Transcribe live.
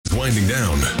winding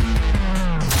down.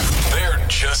 They're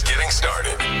just getting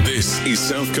started. This is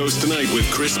South Coast Tonight with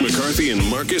Chris McCarthy and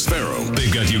Marcus Farrow.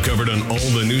 They've got you covered on all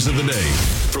the news of the day,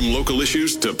 from local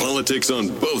issues to politics on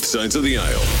both sides of the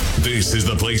aisle. This is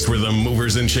the place where the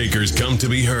movers and shakers come to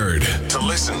be heard, to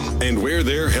listen, and where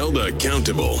they're held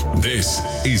accountable. This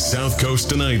is South Coast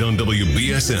Tonight on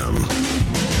WBSM.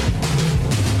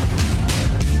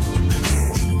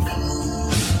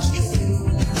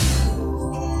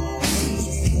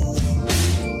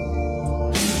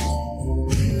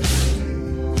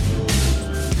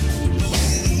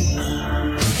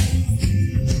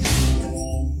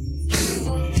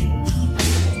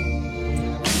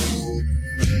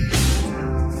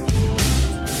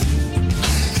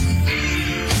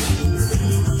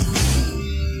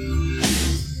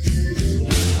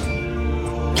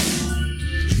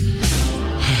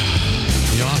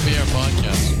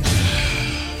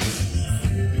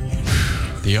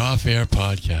 Off-air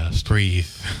podcast. Breathe.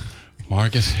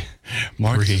 Marcus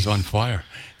Breathe. is on fire.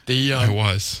 I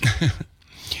was.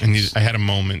 I had a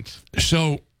moment.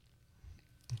 So,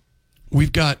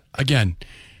 we've got, again,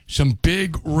 some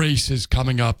big races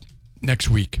coming up next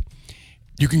week.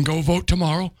 You can go vote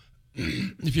tomorrow.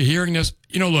 If you're hearing this,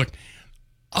 look,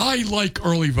 I like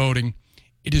early voting.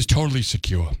 It is totally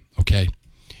secure, okay?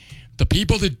 The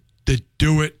people that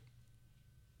do it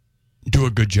do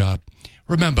a good job.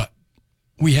 Remember,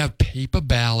 we have paper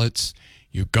ballots.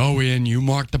 You go in, you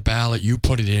mark the ballot, you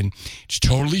put it in. It's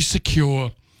totally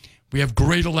secure. We have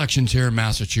great elections here in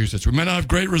Massachusetts. We may not have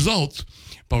great results,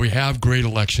 but we have great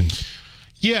elections.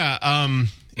 Yeah,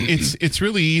 it's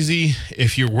really easy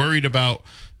if you're worried about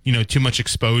too much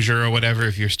exposure or whatever.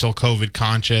 If you're still COVID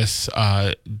conscious,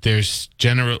 there's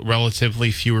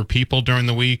relatively fewer people during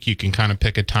the week. You can kind of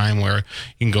pick a time where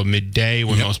you can go midday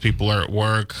when most people are at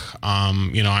work.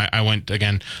 I went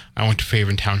to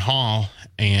Fairhaven Town Hall,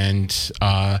 and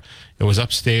it was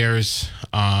upstairs.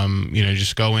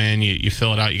 Just go in, you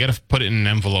fill it out. You got to put it in an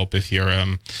envelope if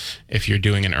you're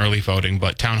doing an early voting.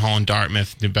 But Town Hall in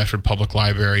Dartmouth, New Bedford Public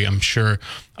Library, I'm sure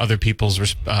other people's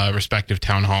respective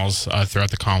town halls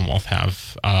throughout the Commonwealth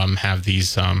have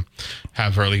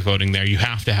early voting there. You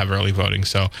have to have early voting,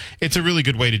 so it's a really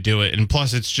good way to do it. And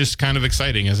plus, it's just kind of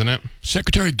exciting, isn't it?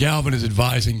 Secretary Galvin is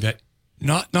advising that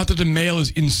not that the mail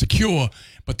is insecure,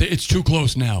 but that it's too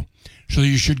close now. So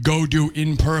you should go do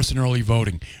in-person early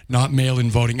voting, not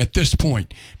mail-in voting at this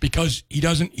point, because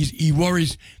he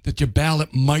worries that your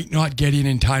ballot might not get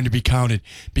in time to be counted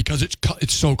because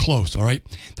it's so close, all right?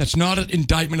 That's not an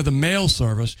indictment of the mail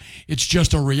service. It's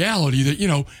just a reality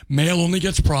that, mail only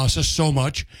gets processed so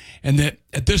much, and that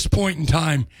at this point in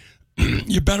time,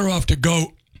 you're better off to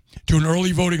go to an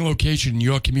early voting location in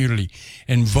your community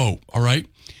and vote, all right?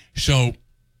 So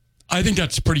I think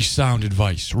that's pretty sound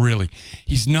advice, really.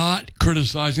 He's not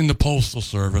criticizing the Postal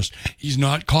Service. He's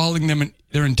not calling them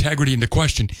their integrity into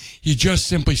question. He's just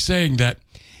simply saying that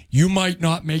you might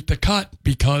not make the cut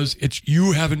because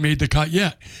you haven't made the cut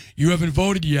yet. You haven't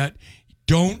voted yet.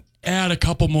 Don't add a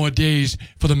couple more days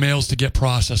for the mails to get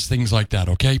processed, things like that,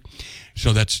 okay?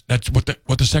 So that's what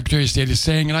the Secretary of State is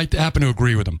saying, and I happen to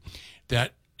agree with him.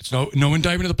 That it's no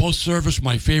indictment of the Postal Service,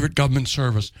 my favorite government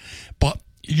service, but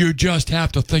you just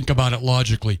have to think about it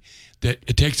logically, that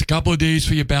it takes a couple of days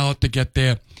for your ballot to get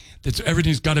there, that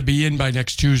everything's got to be in by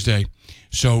next Tuesday.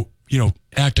 So,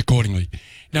 act accordingly.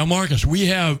 Now, Marcus, we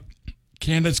have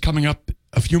candidates coming up,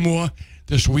 a few more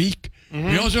this week. Mm-hmm.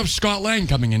 We also have Scott Lang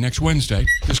coming in next Wednesday.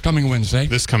 This coming Wednesday.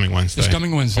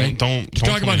 Don't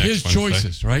talk about his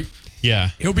choices, right?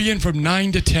 Yeah. He'll be in from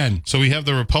 9 to 10. So we have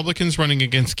the Republicans running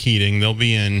against Keating. They'll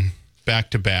be in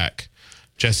back-to-back.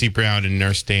 Jesse Brown and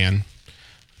Nurse Dan.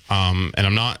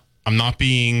 And I'm not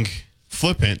being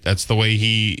flippant. That's what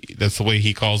he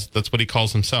calls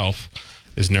himself,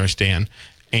 is Nurse Dan.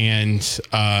 And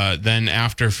then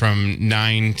after from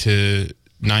 9 to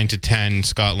 10,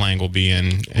 Scott Lang will be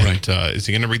in. And, right. Is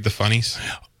he going to read the funnies?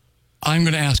 I'm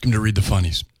going to ask him to read the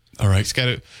funnies. All right. He's got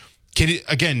to.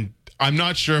 Again, I'm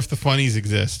not sure if the funnies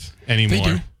exist anymore.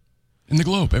 They do. In the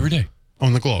Globe every day.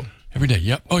 On the Globe every day.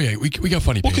 Yep. Oh yeah, we got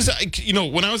funny. Well, because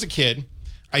when I was a kid,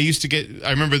 I used to get. I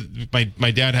remember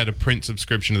my dad had a print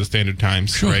subscription to the Standard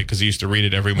Times, sure. Right? Because he used to read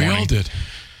it every morning. We all did.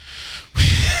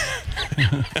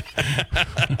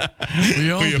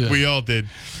 We all did.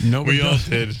 Nobody all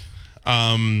did.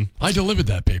 I delivered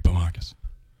that paper, Marcus.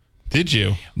 Did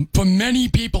you? For many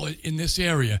people in this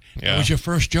area, That was your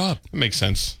first job. That makes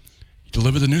sense. You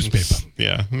delivered the newspaper.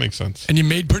 Yeah, that makes sense. And you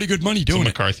made pretty good money doing Some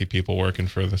McCarthy people working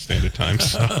for the Standard Times.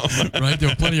 So. Right? There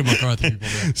were plenty of McCarthy people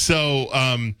there.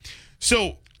 So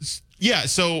Yeah,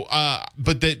 so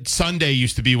but that Sunday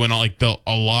used to be when a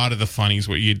lot of the funnies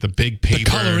where you had the big paper. The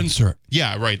color insert.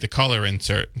 Yeah, right, the color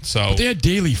insert. So But they had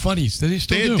daily funnies. They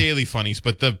still they do. had daily funnies,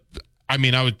 but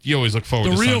you always look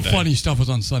forward to The real Sunday. funny stuff was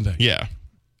on Sunday. Yeah.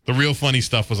 The real funny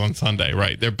stuff was on Sunday,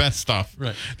 right? Their best stuff.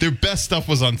 Right. Their best stuff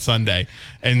was on Sunday.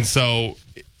 And so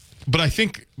but I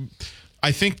think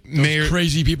Mayor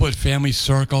Crazy people at Family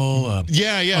Circle.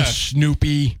 Yeah.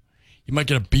 Snoopy. You might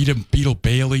get a Beetle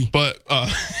Bailey. But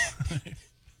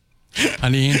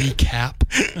an Andy Cap.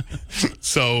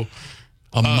 so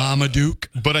A Marmaduke.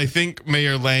 but I think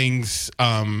Mayor Lang's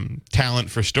talent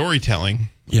for storytelling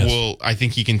I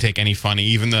think he can take any funny,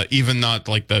 even not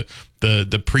like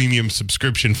the premium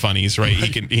subscription funnies, right?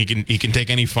 He can take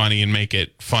any funny and make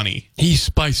it funny. He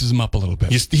spices them up a little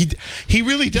bit. He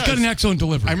really does. He's got an excellent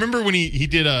delivery. I remember when he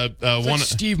did It's one like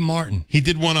Steve Martin. he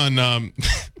did one on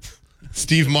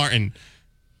Steve Martin.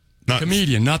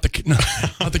 Comedian, not the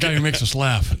guy who makes us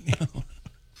laugh.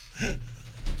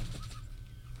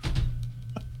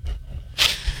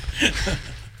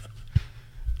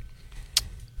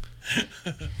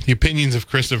 The opinions of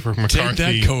Christopher McCarthy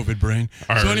Take that, COVID brain.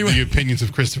 are the opinions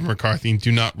of Christopher McCarthy and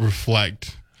do not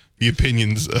reflect the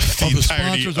opinions of the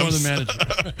entirety sponsors or the manager.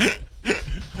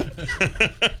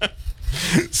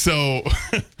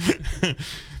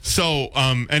 So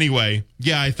anyway,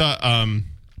 yeah, I thought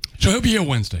So he'll be here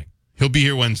Wednesday. he'll be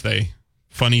here Wednesday.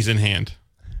 Funnies in hand.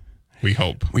 We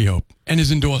hope. And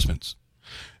his endorsements.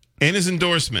 And his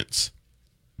endorsements.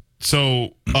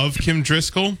 So of Kim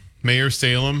Driscoll, Mayor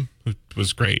Salem, who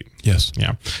was great. Yes.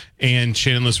 Yeah. And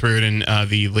Shannon Liss-Riordan,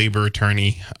 the labor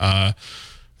attorney,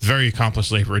 very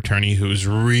accomplished labor attorney who's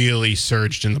really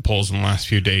surged in the polls in the last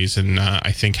few days and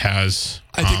I think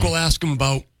we'll ask him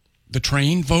about the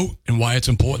train vote and why it's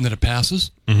important that it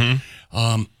passes.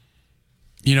 Mm-hmm.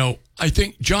 I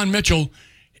think John Mitchell,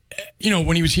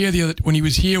 when he was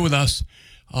here with us,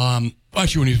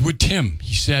 actually when he was with Tim,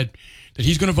 he said that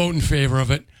he's going to vote in favor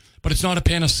of it, but it's not a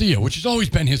panacea, which has always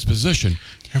been his position.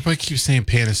 Everybody keeps saying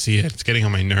panacea. It's getting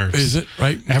on my nerves. Is it,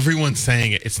 right? Everyone's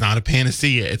saying it. It's not a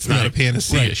panacea. It's not a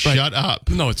panacea. Right. Shut up.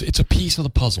 No, it's a piece of the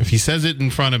puzzle. If he says it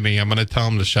in front of me, I'm going to tell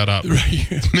him to shut up. Right.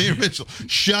 Mayor Mitchell,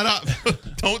 shut up.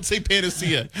 Don't say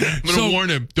panacea. I'm going to warn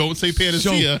him. Don't say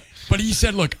panacea. But he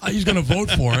said, look, he's going to vote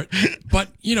for it. But,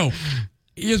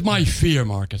 here's my fear,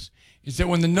 Marcus, is that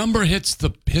when the number hits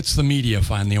the media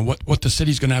finally and what the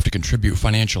city's going to have to contribute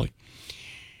financially,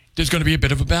 there's going to be a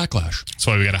bit of a backlash. That's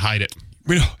why we got to hide it.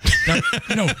 And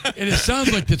it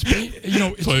sounds like that's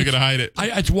That's why we got to hide it.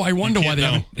 I wonder why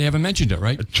they haven't mentioned it,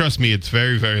 right? Trust me, it's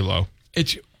very, very low.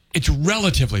 It's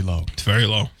relatively low. It's very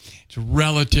low. It's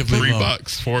relatively low.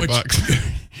 $3,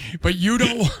 $4. But you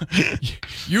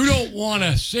don't want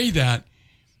to say that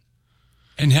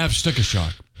and have sticker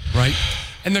shock, right?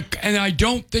 And I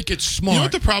don't think it's smart. You know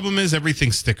what the problem is?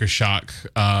 Everything's sticker shock,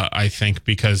 I think,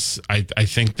 because I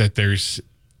think that there's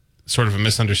sort of a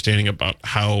misunderstanding about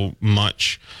how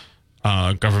much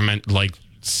government, like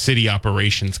city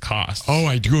operations cost. Oh,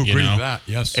 I do agree with that,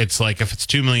 yes. It's like if it's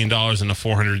 $2 million in a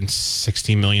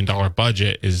 $460 million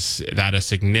budget, is that a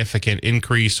significant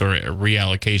increase or a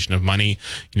reallocation of money?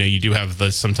 You do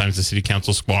have sometimes the city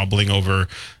council squabbling over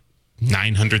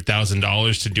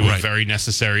 $900,000 to do a very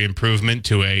necessary improvement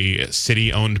to a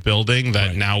city-owned building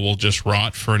that now will just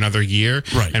rot for another year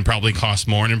and probably cost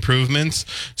more in improvements.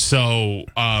 So,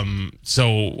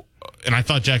 and I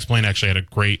thought Jack Blaine actually had a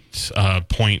great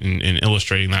point in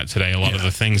illustrating that today. A lot of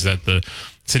the things that the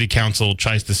city council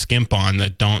tries to skimp on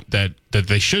that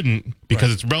they shouldn't,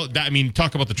 because it's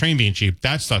talk about the train being cheap.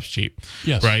 That stuff's cheap,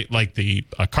 right? Like the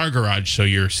car garage. So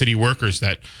your city workers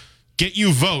that get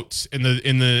you votes in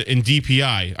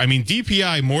DPI. I mean,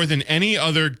 DPI more than any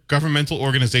other governmental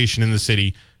organization in the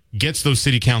city gets those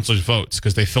city councilors votes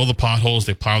because they fill the potholes,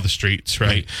 they plow the streets,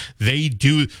 right? They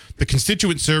do the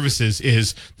constituent services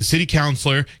is the city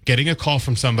councilor getting a call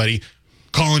from somebody,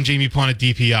 calling Jamie Pond at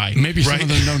DPI. Maybe some of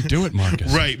them don't do it,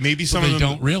 Marcus. Right. Maybe some of them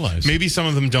don't realize. Maybe some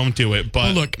of them don't do it.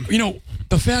 But look,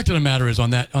 the fact of the matter is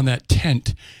on that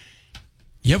tent,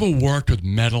 you ever worked with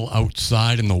metal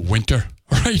outside in the winter?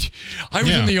 Right, I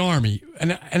was in the Army,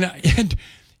 and I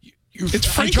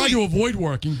tried to avoid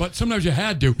working, but sometimes you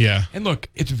had to. Yeah. And look,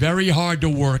 it's very hard to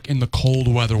work in the cold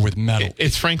weather with metal.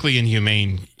 It's frankly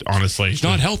inhumane, honestly. It's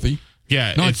not healthy.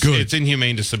 Yeah, not good. It's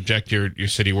inhumane to subject your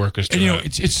city workers to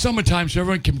that. It's summertime, so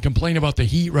everyone can complain about the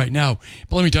heat right now.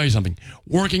 But let me tell you something: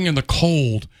 working in the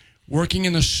cold, working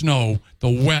in the snow, the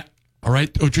wet, all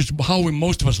right, which is how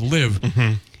most of us live,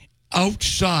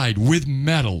 outside with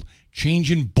metal.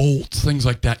 Changing bolts, things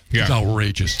like that, is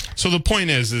outrageous. So the point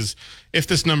is if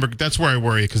this number, that's where I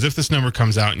worry, because if this number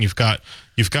comes out and you've got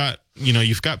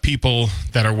you've got people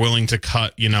that are willing to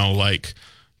cut,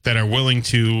 that are willing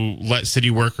to let city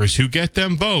workers who get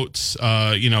them votes,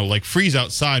 freeze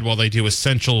outside while they do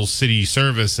essential city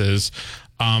services.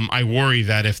 I worry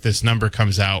that if this number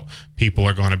comes out, people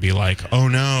are going to be like, "Oh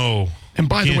no!" And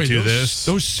by the way,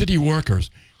 those city workers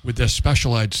with their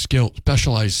specialized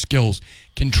skills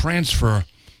can transfer,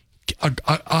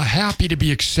 are happy to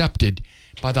be accepted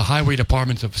by the highway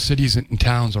departments of cities and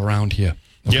towns around here.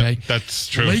 Okay, yep, that's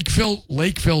true.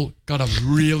 Lakeville got a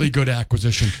really good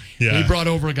acquisition. Yeah. They brought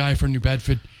over a guy from New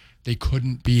Bedford. They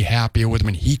couldn't be happier with him,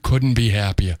 and he couldn't be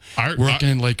happier working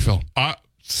in Lakeville.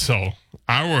 So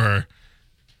our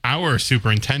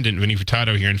superintendent, Vinny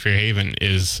Furtado, here in Fairhaven,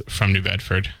 is from New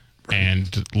Bedford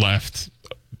and left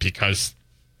because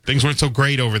things weren't so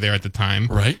great over there at the time.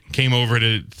 Right. Came over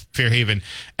to Fairhaven,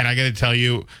 and I got to tell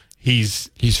you, he's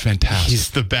fantastic.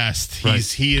 He's the best. Right.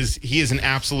 He is an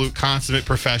absolute consummate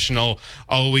professional.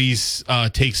 Always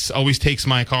takes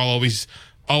my call.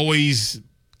 Always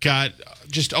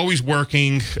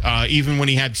working. Even when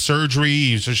he had surgery,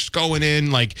 he was just going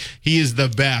in. Like, he is the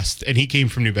best, and he came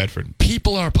from New Bedford.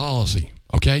 People are policy.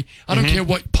 Okay, I don't care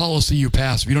what policy you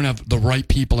pass if you don't have the right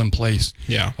people in place.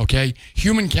 Yeah. Okay,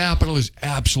 human capital is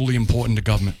absolutely important to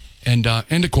government and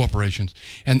to corporations,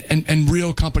 and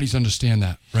real companies understand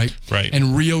that, right? Right.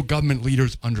 And real government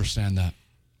leaders understand that.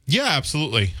 Yeah,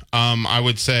 absolutely. I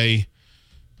would say,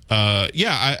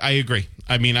 I agree.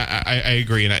 I mean, I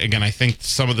agree, and again, I think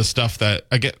some of the stuff that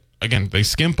they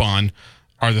skimp on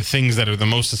are the things that are the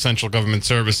most essential government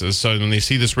services. So when they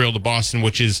see this rail to Boston,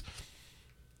 which is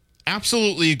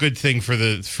absolutely a good thing for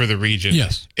the region.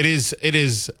 Yes. It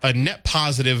is a net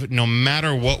positive no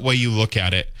matter what way you look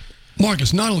at it.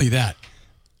 Marcus, not only that,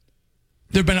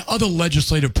 there have been other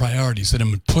legislative priorities that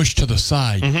have been pushed to the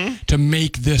side to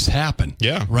make this happen.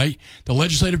 Yeah. Right? The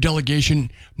legislative delegation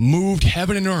moved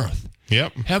heaven and earth.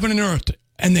 Yep. Heaven and earth.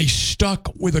 And they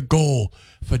stuck with a goal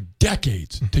for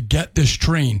decades to get this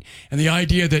train. And the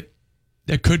idea that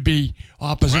there could be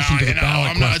opposition to the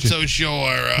ballot question. I'm not so sure.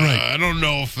 Right. I don't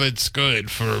know if it's good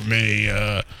for me.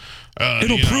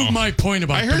 It'll prove my point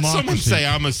about democracy. I heard someone say,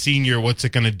 "I'm a senior. What's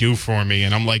it going to do for me?"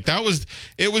 And I'm like, it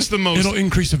was the most. It'll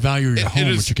increase the value of your home,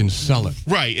 which you can sell it.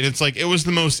 Right, and it's like it was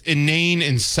the most inane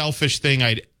and selfish thing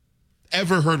I'd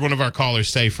ever heard one of our callers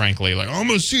say. Frankly, like, "I'm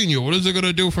a senior. What is it going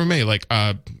to do for me?" Like,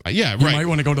 yeah, right. You might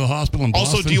want to go to the hospital in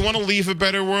Boston. Also, do you want to leave a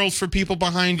better world for people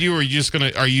behind you, or are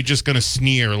you just gonna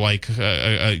sneer like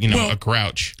a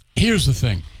grouch? Here's the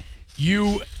thing,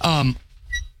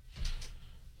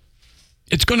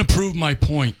 it's going to prove my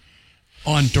point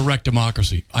on direct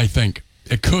democracy. I think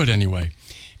it could anyway,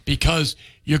 because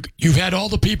you've had all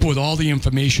the people with all the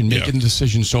information making the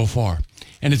decision so far,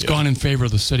 and it's gone in favor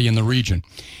of the city and the region.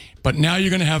 But now you're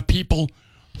going to have people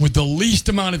with the least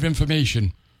amount of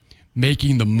information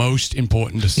making the most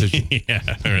important decision. Yeah,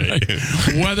 right.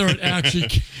 Whether it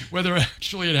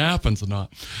actually happens or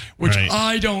not, which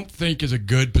I don't think is a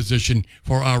good position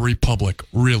for our republic.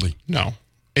 Really, no.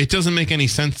 It doesn't make any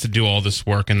sense to do all this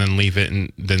work and then leave it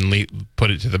and then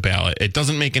put it to the ballot. It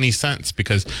doesn't make any sense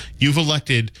because you've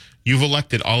elected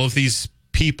all of these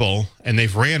people and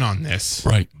they've ran on this.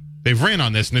 Right. They've ran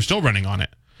on this and they're still running on it.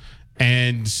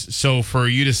 And so for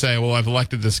you to say, well, I've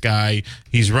elected this guy,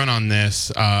 he's run on this,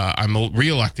 I'm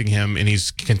re-electing him, and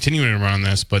he's continuing to run on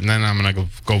this, but then I'm going to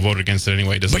go vote against it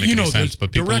anyway. It doesn't make any sense,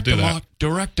 but people do that.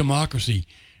 Direct democracy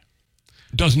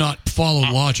does not follow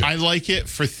logic. I like it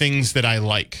for things that I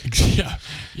like. Yeah.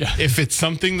 If it's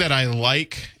something that I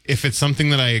like, if it's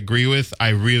something that I agree with, I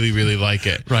really, really like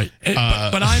it. Right.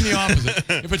 But I'm the opposite.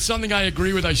 If it's something I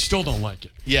agree with, I still don't like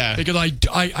it. Yeah. Because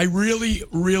I really,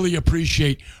 really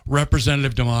appreciate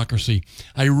representative democracy.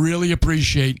 I really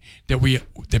appreciate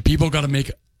that people got to make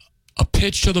a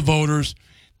pitch to the voters.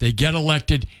 They get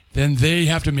elected, then they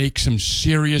have to make some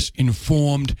serious,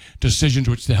 informed decisions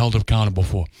which they're held accountable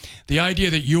for. The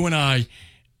idea that you and I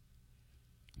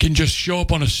can just show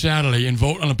up on a Saturday and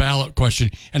vote on a ballot question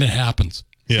and it happens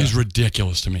is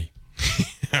ridiculous to me.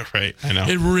 Right, I know.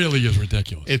 It really is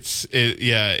ridiculous.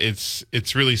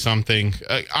 It's really something.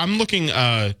 I'm looking.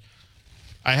 I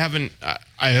haven't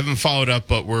followed up,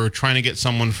 but we're trying to get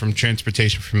someone from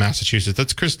Transportation from Massachusetts.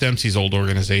 That's Chris Dempsey's old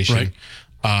organization. Right.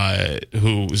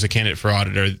 Who is a candidate for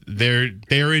auditor.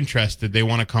 They're interested. They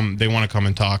want to come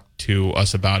and talk to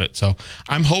us about it. So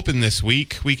I'm hoping this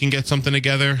week we can get something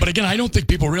together. But again, I don't think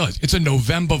people realize it's a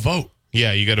November vote.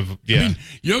 Yeah, you got to. Yeah, I mean,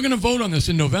 you're going to vote on this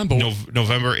in November.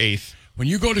 November 8th. When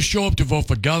you go to show up to vote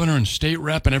for governor and state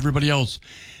rep and everybody else,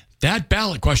 that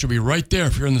ballot question will be right there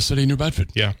if you're in the city of New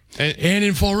Bedford. Yeah, and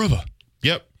in Fall River.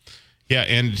 Yep. Yeah,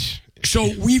 and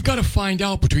so we've got to find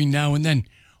out between now and then,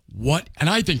 what, and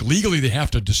I think legally they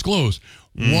have to disclose,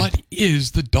 what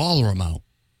is the dollar amount?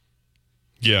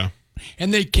 Yeah.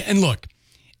 And they can, look,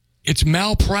 it's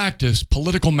malpractice,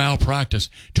 political malpractice,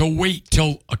 to wait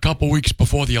till a couple weeks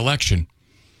before the election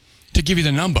to give you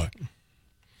the number.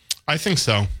 I think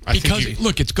so.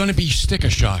 Look, it's going to be sticker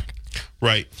shock.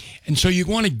 Right. And so you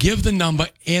want to give the number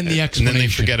and the explanation. And then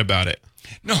they forget about it.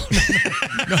 No.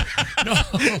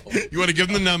 You want to give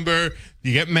them the number,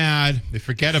 you get mad, they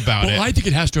forget about it. Well, I think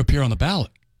it has to appear on the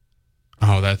ballot.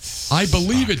 Oh, that's... I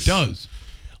believe it does.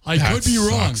 I could be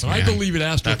wrong, but I believe it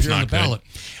has to appear on the ballot.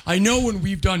 I know when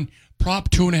we've done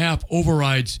Prop 2.5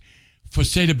 overrides for,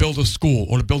 say, to build a school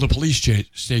or to build a police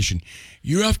station,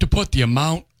 you have to put the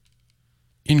amount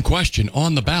in question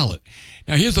on the ballot.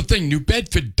 Now, here's the thing. New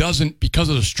Bedford doesn't, because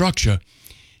of the structure,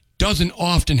 doesn't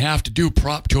often have to do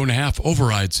Prop 2.5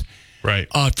 overrides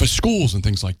for schools and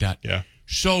things like that. Yeah.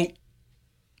 So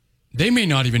they may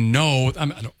not even know,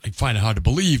 I find it hard to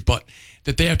believe, but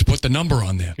that they have to put the number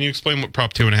on there. Can you explain what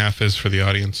Prop 2.5 is for the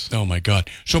audience? Oh, my God.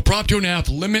 So Prop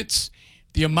 2.5 limits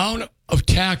the amount of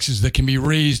taxes that can be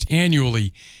raised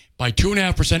annually by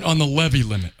 2.5% on the levy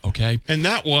limit, okay? And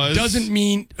that doesn't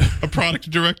mean a product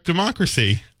of direct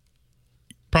democracy.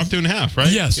 Prop 2.5,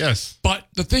 right? Yes. But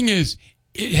the thing is,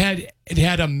 it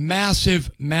had a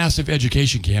massive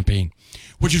education campaign,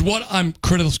 which is what I'm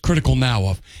critical now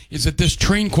of, is that this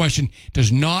train question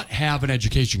does not have an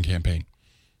education campaign.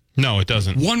 No, it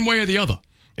doesn't. One way or the other.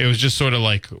 It was just sort of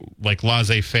like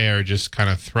laissez-faire, just kind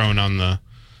of thrown on the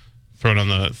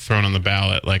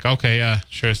ballot. Like, okay, yeah,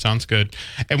 sure, sounds good.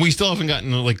 And we still haven't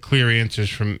gotten like clear answers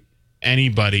from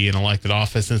anybody in elected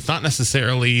office, and it's not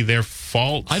necessarily their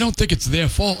fault. I don't think it's their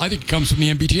fault. I think it comes from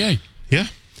the MBTA. Yeah.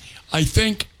 I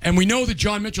think, and we know that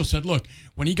John Mitchell said, look,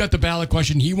 when he got the ballot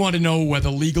question, he wanted to know whether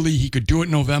legally he could do it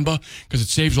in November because it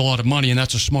saves a lot of money and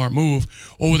that's a smart move,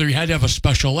 or whether he had to have a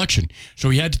special election. So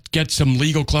he had to get some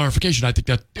legal clarification. I think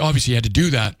that obviously he had to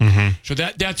do that. Mm-hmm. So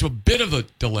that's a bit of a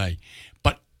delay.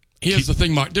 But here's the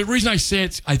thing, Mark. The reason I say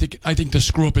it's, I think the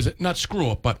screw up is, not screw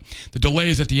up, but the delay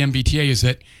is at the MBTA is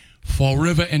that Fall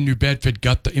River and New Bedford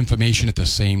got the information at the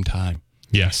same time.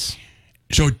 Yes.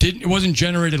 So it wasn't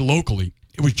generated locally.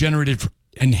 It was generated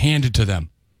and handed to them.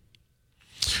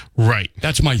 Right.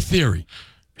 That's my theory.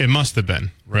 It must have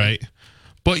been, right?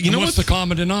 But you know what's the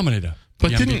common denominator?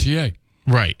 But the MBTA.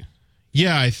 Right.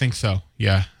 Yeah, I think so.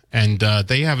 Yeah. And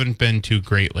they haven't been too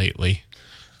great lately.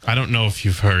 I don't know if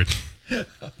you've heard.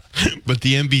 But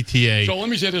the MBTA... So let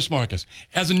me say this, Marcus.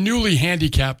 As a newly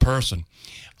handicapped person,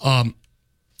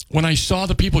 when I saw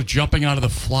the people jumping out of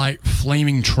the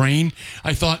flaming train,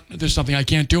 I thought, there's something I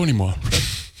can't do anymore.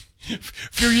 A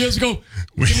few years ago,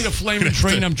 give me the flaming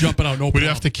train, I'm jumping out. No problem. We'd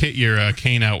have to kit your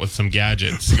cane out with some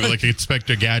gadgets. Go like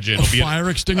Inspector Gadget. A fire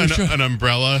extinguisher, an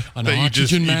umbrella, an that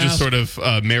oxygen mask. You just sort of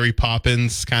Mary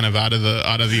Poppins kind of out of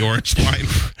the orange line.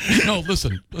 No,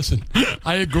 listen.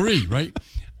 I agree, right?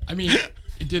 I mean,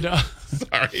 it did.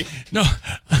 Sorry. No,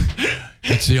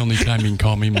 that's the only time you can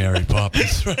call me Mary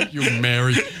Poppins, right? You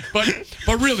Mary. But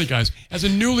really, guys, as a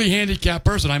newly handicapped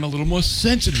person, I'm a little more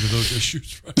sensitive to those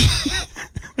issues. Right?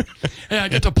 Hey, I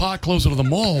get to park closer to the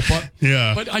mall, but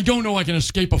I don't know I can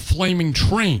escape a flaming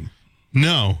train.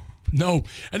 No,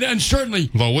 and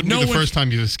certainly. Well, it wouldn't be the first time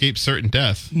you've escaped certain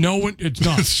death. No one. It's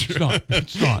not. It's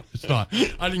not.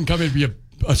 I didn't come here to be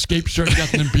escape certain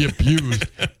death and then be abused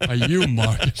by you,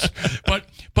 Marcus. But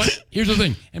here's the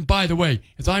thing. And by the way,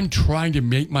 as I'm trying to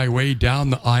make my way down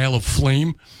the aisle of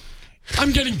flame,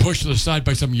 I'm getting pushed to the side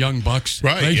by some young bucks.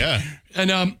 Right? Yeah.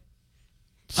 And I'm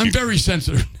very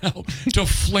sensitive now to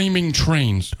flaming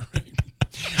trains.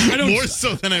 Right? More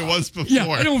so than I was before. Yeah,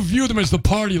 I don't view them as the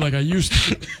party like I used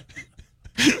to.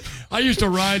 I used to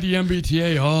ride the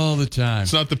MBTA all the time.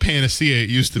 It's not the panacea it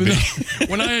used to be.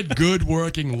 When I had good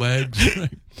working legs,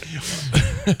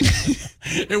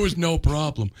 it was no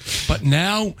problem. But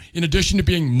now, in addition to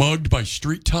being mugged by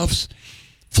street toughs,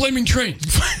 flaming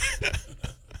trains.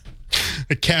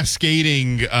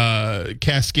 Cascading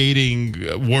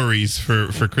worries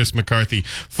for Chris McCarthy.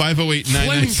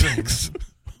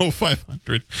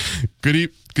 508-996-0500.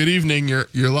 Good evening.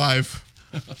 You're live.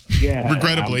 Yeah,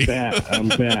 regrettably. I'm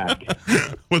back.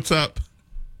 What's up?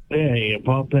 Hey,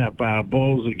 about that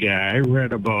Barboza guy, I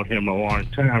read about him a long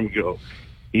time ago.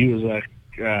 He was a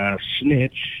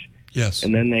snitch. Yes.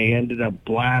 And then they ended up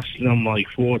blasting him like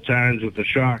 4 times with a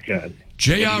shotgun.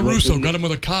 J.R. Russo got him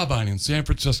with a carbine in San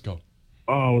Francisco.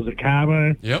 Oh, it was a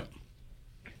carbine? Yep.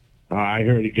 I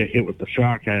heard he got hit with the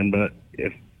shotgun, but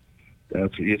if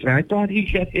that's what you say, I thought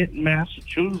he got hit in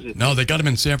Massachusetts. No, they got him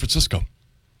in San Francisco.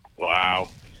 Wow.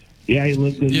 Yeah, he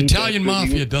lived in the Italian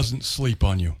mafia doesn't sleep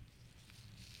on you.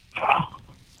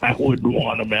 I wouldn't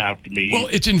want them after me. Well,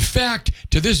 it's in fact,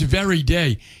 to this very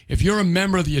day, if you're a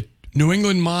member of the New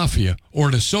England Mafia or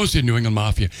an associate of New England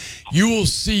Mafia, you will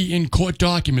see in court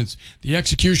documents the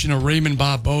execution of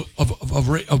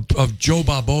of Joe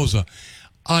Barboza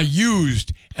are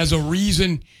used as a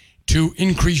reason to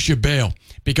increase your bail,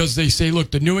 because they say, look,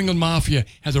 the New England Mafia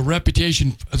has a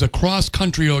reputation as a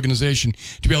cross-country organization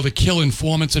to be able to kill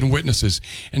informants and witnesses.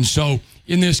 And so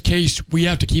in this case, we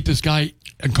have to keep this guy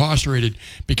incarcerated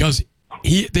because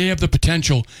they have the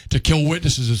potential to kill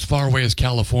witnesses as far away as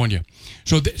California.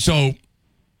 So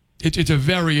it's a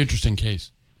very interesting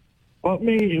case. What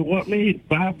made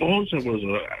Barboza was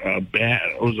a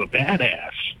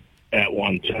badass at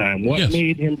one time? What Yes.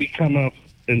 made him become a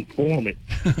informant?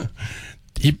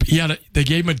 They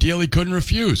gave him a deal he couldn't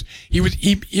refuse. He was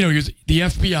the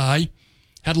FBI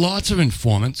had lots of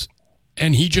informants,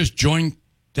 and he just joined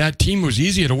that team. It was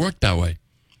easier to work that way.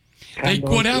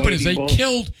 What happened is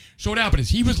So what happened is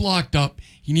he was locked up.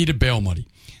 He needed bail money.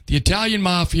 The Italian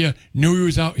Mafia knew he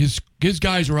was out. His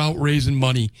guys were out raising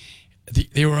money.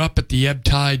 They were up at the ebb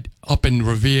tide up in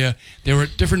Revere. They were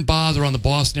at different bars around the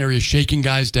Boston area shaking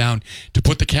guys down to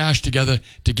put the cash together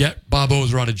to get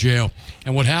Barboza out of jail.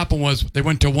 And what happened was they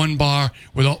went to one bar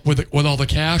with all the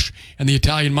cash, and the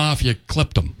Italian Mafia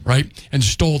clipped them, right, and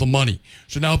stole the money.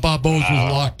 So now Barboza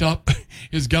was locked up.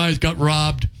 His guys got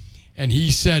robbed, and he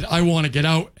said, I want to get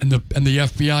out. And the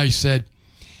FBI said,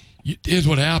 here's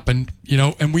what happened,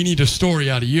 and we need a story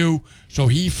out of you. So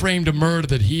he framed a murder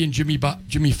that he and Jimmy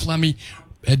Flemmi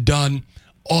had done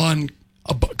on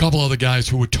a couple other guys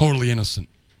who were totally innocent.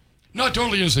 Not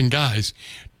totally innocent guys.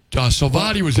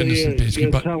 Salvati was innocent, basically.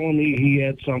 You're But telling me he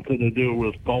had something to do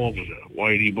with Bulger,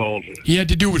 Whitey Bulger. he had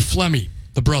to do with Flemmi,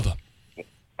 the brother.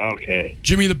 Okay.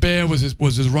 Jimmy the Bear was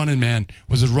his running man,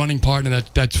 was his running partner.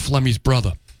 That's Flemmi's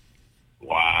brother.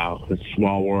 Wow. It's a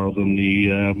small world in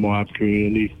the mob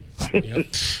community. Yeah,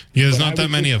 there's not that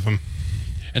many of them.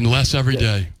 And less every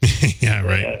day. Yeah,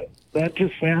 right. That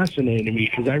just fascinated me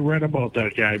because I read about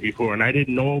that guy before, and I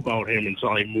didn't know about him until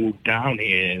I moved down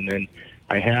here. And then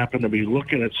I happened to be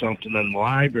looking at something in the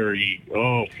library,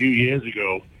 a few years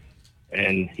ago,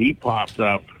 and he popped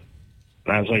up.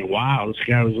 And I was like, wow, this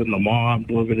guy was in the mob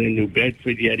living in New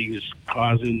Bedford, yet he was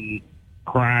causing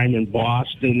crime in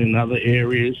Boston and other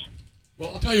areas.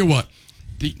 Well, I'll tell you what.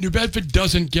 The New Bedford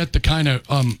doesn't get the kind of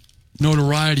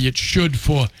notoriety it should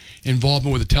for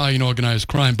involvement with Italian organized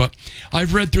crime, but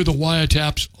I've read through the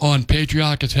wiretaps on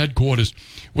Patriarch's headquarters,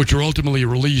 which were ultimately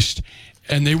released,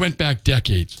 and they went back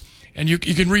decades. And you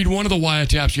can read one of the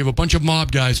wiretaps. You have a bunch of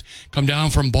mob guys come down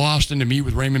from Boston to meet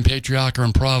with Raymond Patriarca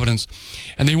in Providence,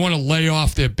 and they want to lay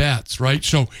off their bets, right?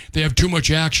 So they have too much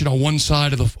action on one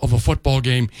side of a football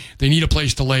game. They need a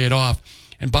place to lay it off.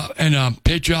 And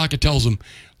Patriarca tells them,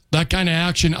 that kind of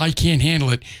action, I can't handle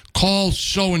it. Call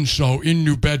so-and-so in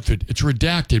New Bedford. It's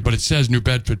redacted, but it says New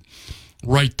Bedford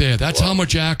right there. That's how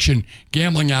much action,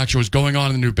 gambling action, was going on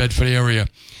in the New Bedford area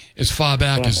as far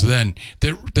back as then.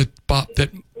 That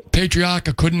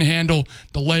Patriarca couldn't handle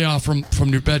the layoff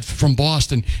from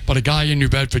Boston, but a guy in New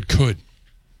Bedford could.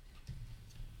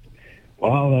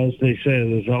 Well, as they say,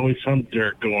 there's always some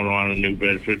dirt going on in New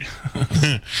Bedford.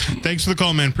 Thanks for the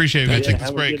call, man. Appreciate it. Yeah, Take this have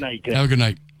a break. good night, Ted. Have a good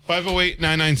night.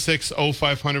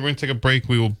 508-996-0500. We're going to take a break.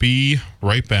 We will be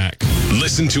right back.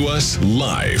 Listen to us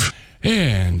live.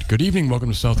 And good evening. Welcome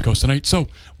to South Coast Tonight. So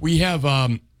we have a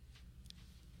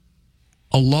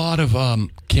lot of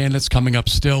candidates coming up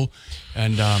still.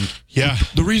 And Yeah.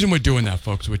 the reason we're doing that,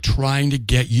 folks, we're trying to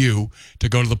get you to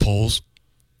go to the polls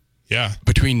Yeah.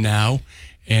 between now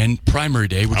and primary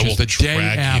day, which is the day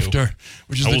after.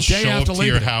 Which is the day show after up to Labor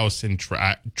your Day. house and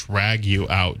drag you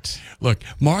out. Look,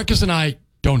 Marcus and I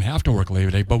don't have to work Labor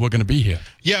Day, but we're going to be here.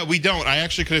 Yeah, we don't. I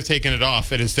actually could have taken it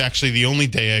off. It is actually the only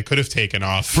day I could have taken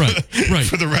off. Right.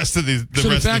 For the rest of the So rest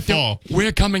the of fact the fall. that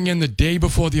we're coming in the day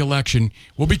before the election,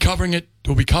 we'll be covering it.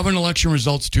 We'll be covering election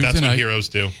results Tuesday That's night. what heroes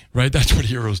do. Right, that's what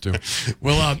heroes do.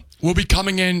 We'll be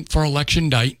coming in for election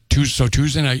night. So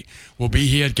Tuesday night, we'll be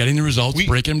here getting the results,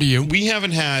 breaking them to you. We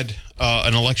haven't had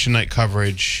an election night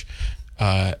coverage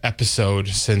episode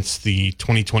since the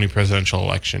 2020 presidential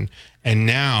election. And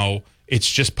now it's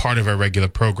just part of our regular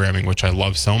programming, which I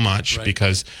love so much, Right.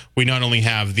 because we not only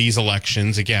have these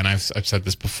elections, again, I've said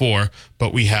this before,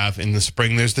 but we have in the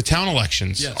spring, there's the town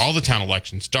elections, Yes. all the town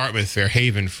elections, Dartmouth,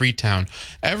 Fairhaven, Freetown,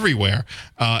 everywhere.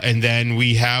 And then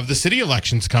we have the city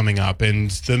elections coming up, and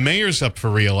the mayor's up for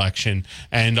re-election,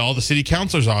 and all the city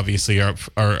councilors obviously are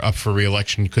up for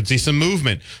re-election. You could see some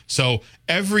movement. So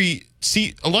every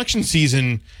election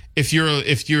season if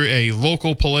you're a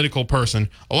local political person,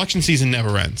 election season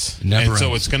never ends.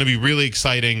 So it's going to be really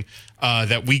exciting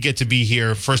that we get to be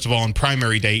here, first of all, on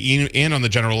primary day and on the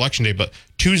general election day. But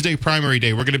Tuesday, primary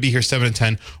day, we're going to be here 7 and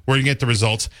 10. We're going to get the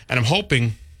results. And I'm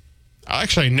hoping,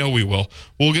 actually, I know we will.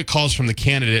 We'll get calls from the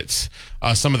candidates,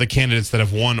 some of the candidates that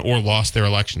have won or lost their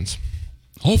elections.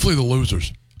 Hopefully the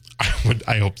losers.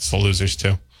 I hope it's the losers,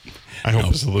 too. I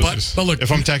hope it's the losers. But look,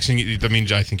 if I'm texting you, that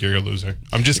means I think you're a loser.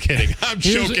 I'm just kidding. I'm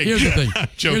joking. Here's the thing. I'm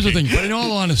joking. Here's the thing. But in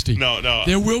all honesty, no.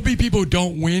 There will be people who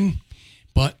don't win,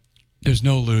 but there's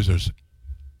no losers.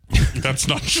 That's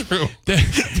not true.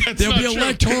 There'll be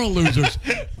electoral losers,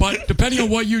 but depending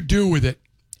on what you do with it,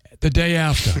 the day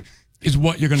after is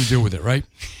what you're going to do with it, right?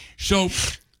 So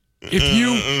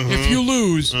if you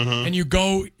lose and you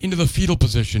go into the fetal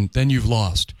position, then you've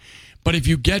lost. But if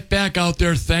you get back out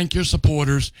there, thank your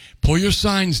supporters, pull your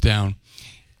signs down,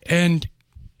 and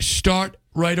start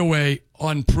right away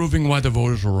on proving why the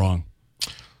voters were wrong.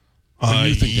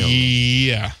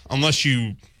 Yeah, unless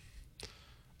you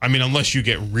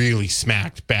get really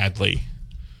smacked badly.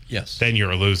 Yes. Then you're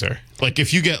a loser. Like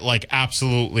if you get like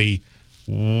absolutely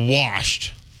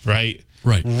washed, right?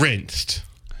 Right. Rinsed.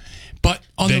 But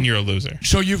then you're a loser.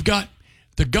 So you've got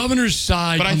the governor's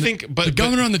side. But the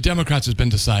governor on the Democrats has been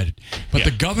decided. But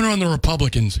the governor on the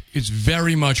Republicans is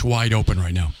very much wide open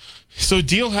right now. So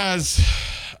Deal has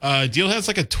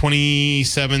like a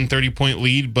 27, 30-point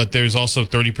lead, but there's also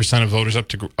 30% of voters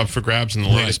up for grabs in the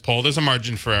latest poll. There's a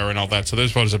margin for error and all that, so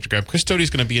there's voters up to grab. Chris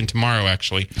Doty's going to be in tomorrow,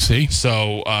 actually. See?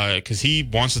 So, because he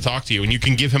wants to talk to you, and you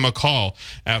can give him a call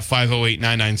at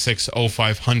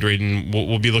 508-996-0500, and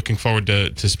we'll be looking forward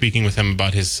to speaking with him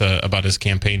about his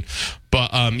campaign.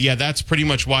 But, that's pretty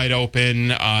much wide open.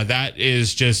 That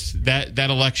is just, that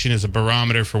election is a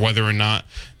barometer for whether or not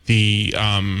the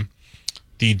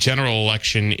general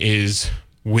election is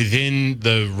within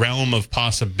the realm of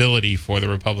possibility for the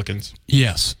Republicans.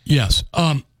 Yes.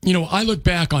 I look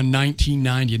back on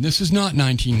 1990, and this is not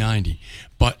 1990,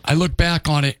 but I look back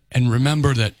on it and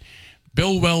remember that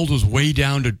Bill Weld was way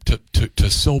down to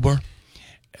Silber,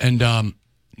 and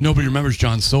nobody remembers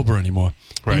John Silber anymore.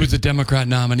 Right. He was the Democrat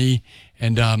nominee,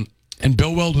 and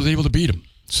Bill Weld was able to beat him.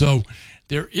 So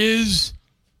there is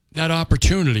that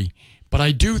opportunity. But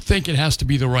I do think it has to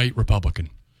be the right Republican.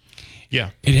 Yeah.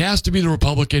 It has to be the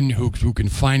Republican who can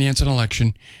finance an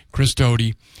election, Chris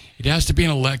Doty. It has to be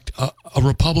a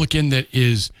Republican that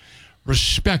is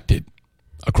respected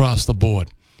across the board.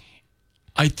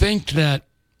 I think that,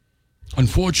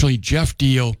 unfortunately, Jeff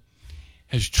Deal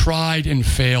has tried and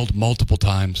failed multiple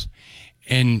times,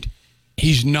 and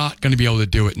he's not going to be able to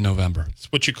do it in November. It's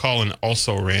what you call an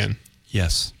also ran.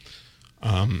 Yes.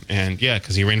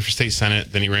 Because he ran for state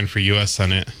senate, then he ran for U.S.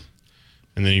 Senate,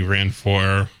 and then he ran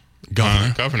for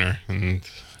governor. And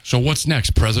so what's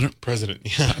next, President?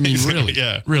 Yeah, I mean, really,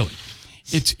 really.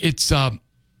 It's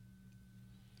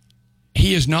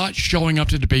he is not showing up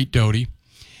to debate Doty.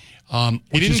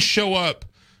 He didn't show up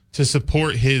to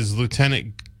support his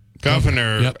lieutenant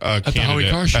governor at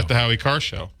candidate at the Howie Carr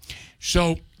show.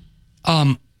 So,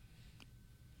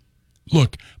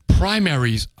 look,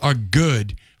 primaries are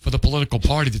good for the political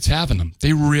party that's having them.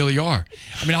 They really are.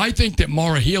 I mean, I think that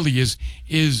Maura Healey is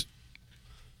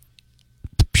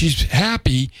she's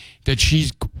happy that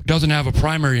she doesn't have a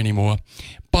primary anymore,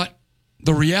 but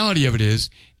the reality of it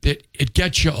is that it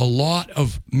gets you a lot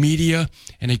of media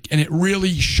and it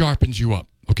really sharpens you up,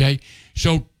 okay?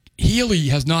 So Healey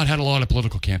has not had a lot of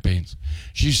political campaigns.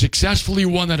 She successfully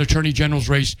won that attorney general's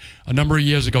race a number of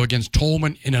years ago against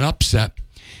Tolman in an upset.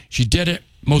 She did it.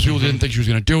 Most people didn't think she was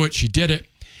going to do it. She did it.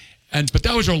 But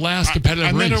that was her last competitive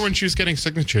race. I met her when she was getting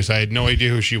signatures. I had no idea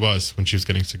who she was when she was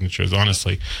getting signatures,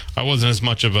 honestly. I wasn't as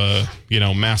much of a,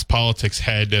 mass politics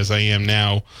head as I am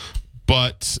now.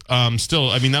 But still,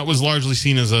 I mean, that was largely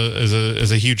seen as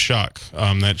a huge shock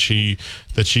that she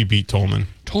beat Tolman.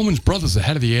 Tolman's brother's the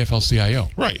head of the AFL-CIO.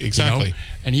 Right, exactly.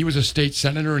 And he was a state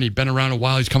senator, and he'd been around a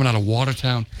while. He's coming out of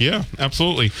Watertown. Yeah,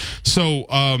 absolutely. So,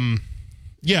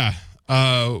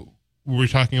 we're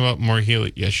talking about Maura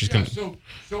Healey. Yeah, she's going to... So,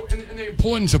 and the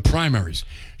importance of primaries.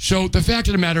 So the fact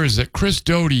of the matter is that Chris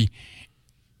Doty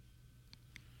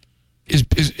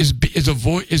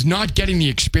is not getting the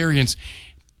experience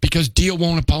because Deal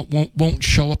won't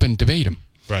show up and debate him.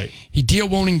 Right. Deal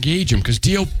won't engage him because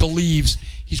Deal believes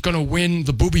he's going to win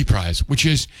the booby prize, which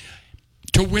is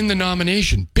to win the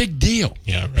nomination. Big deal.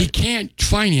 Yeah, right. He can't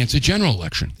finance a general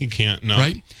election. He can't, no.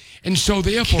 Right? And so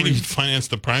therefore... He can't even finance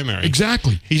the primary.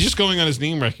 Exactly. He's just going on his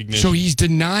name recognition. So he's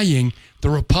denying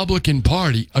the Republican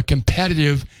Party a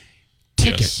competitive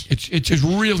ticket. Yes. It's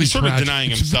really he's sort tragic. of denying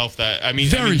himself that.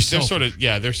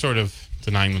 They're sort of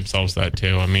denying themselves that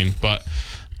too. I mean, but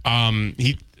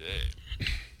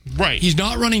right. He's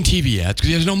not running TV ads because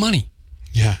he has no money.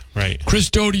 Yeah, right. Chris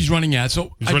Doty's running ads.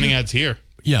 So he's running ads here.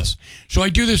 Yes. So I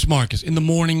do this, Marcus, in the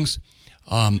mornings.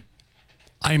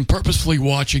 I am purposefully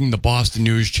watching the Boston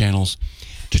news channels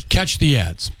to catch the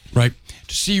ads, right?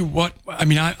 To see what, I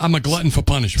mean, I'm a glutton for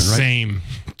punishment, right? Same.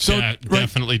 So, yeah,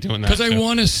 definitely doing that. Because I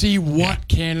want to see what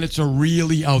candidates are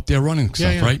really out there running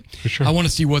stuff, right? For sure. I want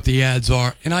to see what the ads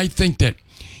are. And I think that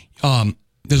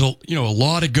there's a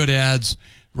lot of good ads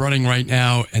running right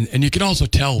now. And you can also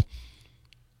tell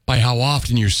by how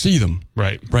often you see them.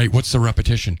 Right. Right. What's the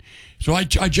repetition? So I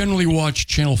generally watch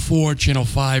Channel 4, Channel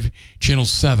 5, Channel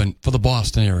 7 for the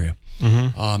Boston area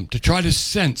to try to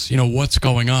sense, what's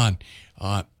going on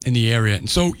in the area. And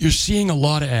so you're seeing a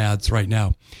lot of ads right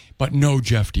now, but no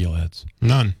Jeff Deal ads.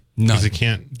 None. Because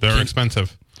they're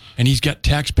expensive. And he's got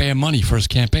taxpayer money for his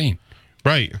campaign.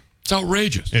 Right. It's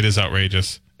outrageous. It is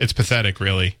outrageous. It's pathetic,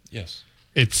 really. Yes.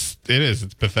 It is.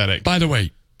 It's pathetic. By the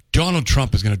way, Donald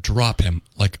Trump is going to drop him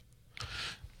like...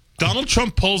 Donald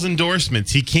Trump pulls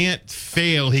endorsements. He can't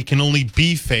fail. He can only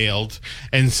be failed.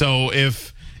 And so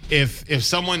if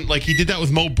someone, like he did that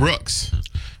with Mo Brooks.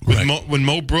 When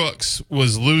Mo Brooks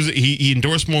was losing, he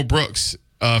endorsed Mo Brooks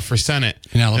for Senate.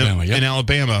 In Alabama, In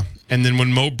Alabama. And then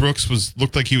when Mo Brooks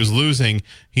looked like he was losing,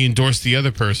 he endorsed the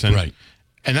other person. Right.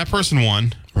 And that person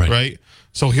won. Right?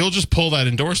 So he'll just pull that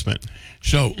endorsement.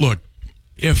 So, look,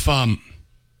 if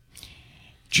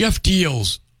Jeff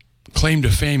Deal's claim to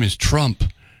fame is Trump...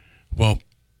 Well,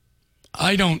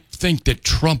 I don't think that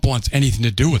Trump wants anything to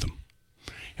do with him.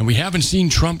 And we haven't seen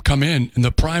Trump come in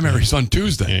the primaries on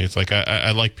Tuesday. Yeah, it's like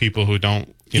I like people who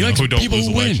don't, who don't lose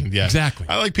win. elections. Yeah, exactly.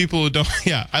 I like people who don't.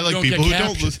 Yeah, I like people who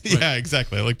don't lose. Right. Yeah,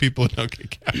 exactly. I like people who don't get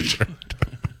captured.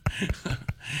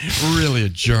 Really a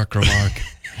jerk remark.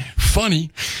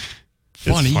 Funny.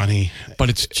 It's funny, but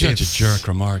it's such a jerk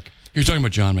remark. You're talking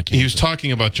about John McCain. He was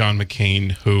talking about John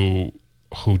McCain, who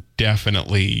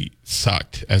definitely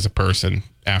sucked as a person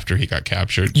after he got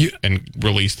captured and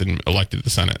released and elected to the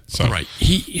Senate. So right.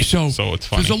 So it's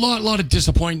funny. There's a lot of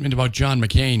disappointment about John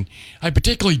McCain. I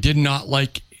particularly did not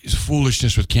like his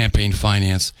foolishness with campaign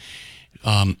finance.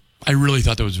 I really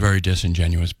thought that was very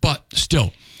disingenuous. But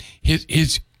still,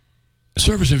 his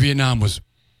service in Vietnam was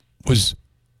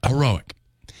heroic.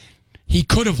 He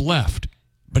could have left,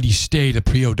 but he stayed a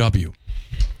POW.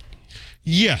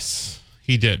 Yes.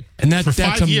 He did. And for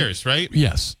 5 years, right?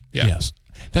 Yes. Yeah. Yes.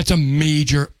 That's a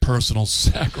major personal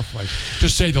sacrifice, to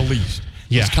say the least.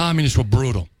 Yeah. Those communists were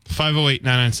brutal.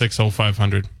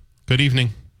 508-996-0500. Good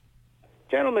evening.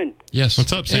 Gentlemen. Yes.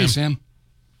 What's up, Sam? Hey, Sam.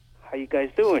 How you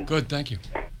guys doing? Good, thank you.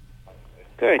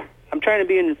 Good. I'm trying to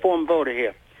be an informed voter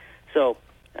here. So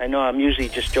I know I'm usually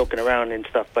just joking around and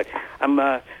stuff, but I'm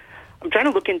trying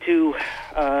to look into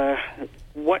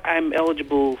what I'm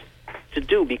eligible to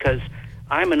do because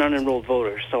I'm an unenrolled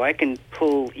voter, so I can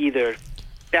pull either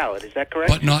ballot. Is that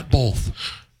correct? But not both.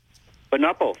 But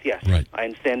not both, yes. Right. I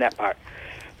understand that part.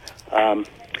 I'm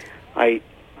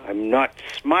not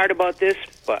smart about this,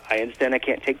 but I understand I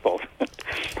can't take both.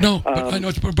 No, but I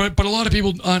know, but a lot of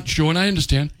people aren't sure, and I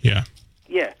understand. Yeah.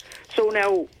 Yeah. So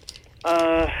now,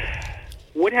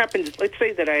 what happens, let's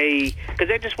say that because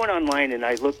I just went online and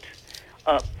I looked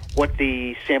up what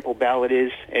the sample ballot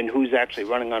is and who's actually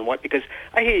running on what, because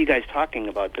I hear you guys talking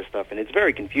about this stuff, and it's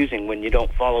very confusing when you don't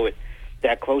follow it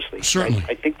that closely. Certainly.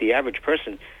 I think the average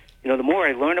person, the more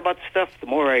I learn about the stuff, the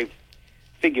more I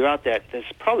figure out that there's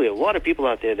probably a lot of people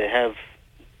out there that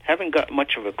haven't got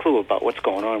much of a clue about what's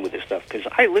going on with this stuff, because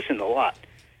I listen a lot,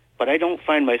 but I don't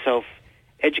find myself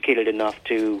educated enough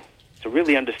to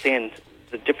really understand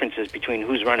the differences between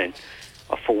who's running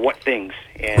for what things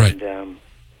and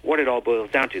what it all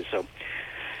boils down to. So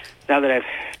now that I've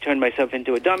turned myself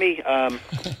into a dummy, I'm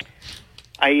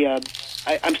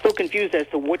still confused as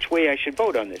to which way I should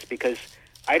vote on this, because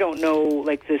I don't know,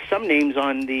 like there's some names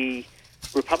on the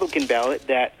Republican ballot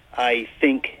that I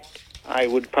think I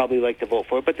would probably like to vote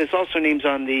for, but there's also names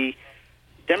on the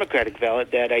Democratic ballot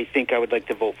that I think I would like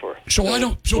to vote for. I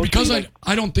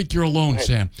don't think you're alone,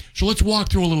 Sam. So let's walk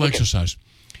through a little exercise.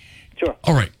 Sure.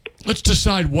 All right. Let's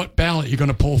decide what ballot you're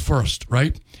going to pull first,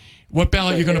 right? What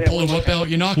ballot you're going to pull and what ballot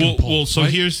you're not going to pull. Well, so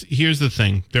right? here's the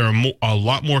thing. There are a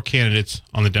lot more candidates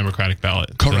on the Democratic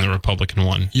ballot than the Republican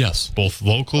one. Yes. Both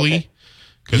locally,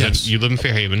 because you live in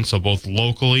Fairhaven, so both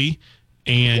locally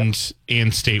and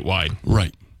statewide.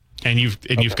 Right. And you've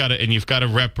got a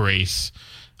rep race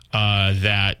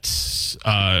that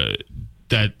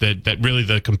really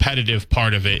the competitive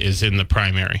part of it is in the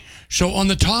primary. So on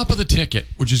the top of the ticket,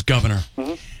 which is governor,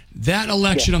 that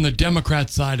election on the Democrat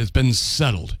side has been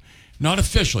settled. Not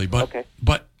officially, but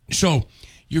So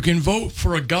you can vote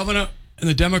for a governor on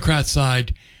the Democrat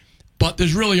side, but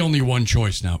there's really only one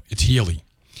choice now. It's Healy.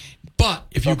 But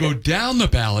if you go down the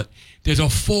ballot, there's a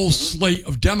full slate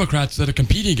of Democrats that are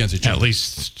competing against each other. At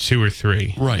least 2 or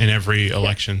 3 in every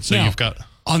election. So now, you've got...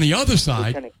 On the other side,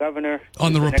 Lieutenant Governor,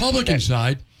 on the Republican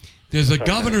side, there's a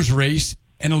governor's race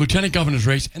and a lieutenant governor's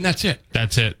race, and that's it.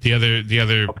 That's it. The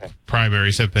other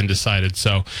primaries have been decided.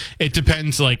 So it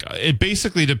depends. It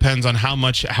basically depends on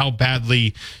how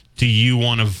badly do you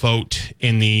want to vote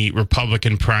in the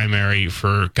Republican primary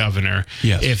for governor.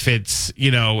 Yes. If it's,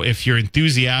 if you're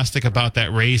enthusiastic about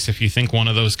that race, if you think one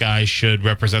of those guys should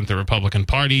represent the Republican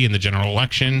Party in the general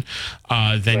election,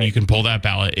 then you can pull that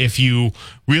ballot. If you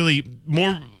really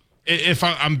if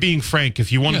I'm being frank,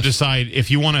 if you want to decide, if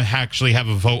you want to actually have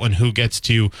a vote on who gets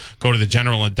to go to the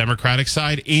general and Democratic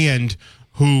side, and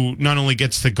who not only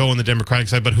gets to go on the Democratic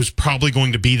side, but who's probably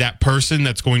going to be that person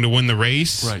that's going to win the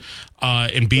race,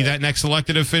 and be that next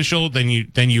elected official, then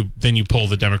you pull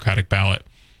the Democratic ballot.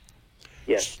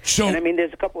 Yes. So, and I mean,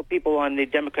 there's a couple of people on the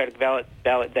Democratic ballot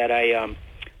that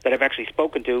I've actually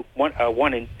spoken to.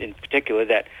 One in particular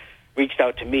that reached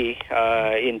out to me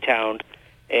in town,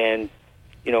 and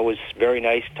was very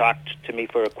nice. Talked to me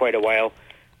for quite a while.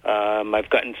 I've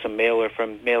gotten some mailers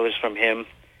from him,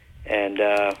 and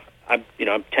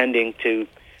I'm tending to.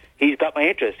 He's got my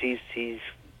interest. He's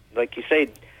like you say,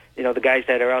 the guys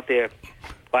that are out there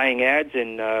buying ads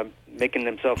and making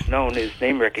themselves known is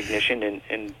name recognition,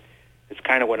 and it's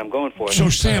kind of what I'm going for. So,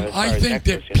 Sam, I think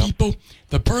that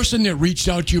the person that reached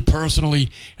out to you personally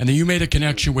and that you made a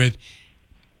connection with,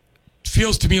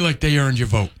 feels to me like they earned your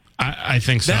vote. I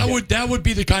think so. That would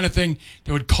be the kind of thing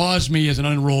that would cause me as an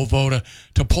unenrolled voter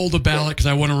to pull the ballot, because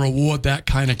I want to reward that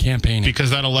kind of campaigning.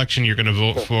 Because that election you're going to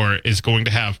vote for is going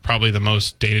to have probably the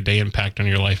most day-to-day impact on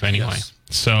your life anyway. Yes.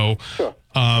 So,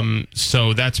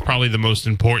 so that's probably the most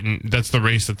important. That's the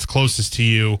race that's closest to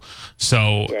you.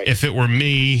 So if it were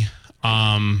me,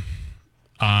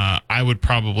 I would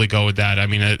probably go with that. I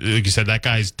mean, like you said, that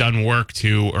guy's done work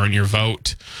to earn your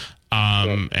vote.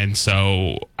 And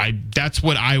so that's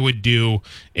what I would do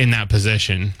in that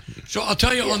position. So I'll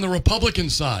tell you, on the Republican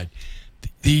side,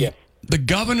 the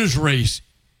governor's race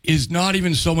is not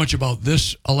even so much about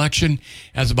this election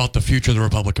as about the future of the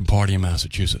Republican Party in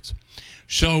Massachusetts.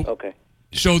 So,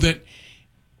 so that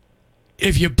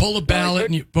if you pull a ballot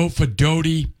and you vote for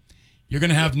Doty, you're going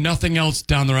to have nothing else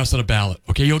down the rest of the ballot.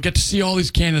 Okay, you'll get to see all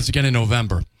these candidates again in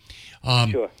November.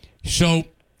 So,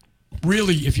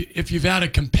 really, if you've had a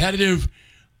competitive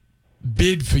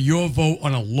bid for your vote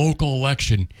on a local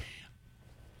election,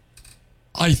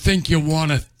 I think you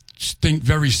want to think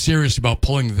very seriously about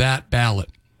pulling that ballot.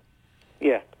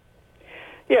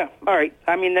 Yeah, all right.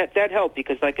 I mean, that helped,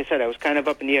 because, like I said, I was kind of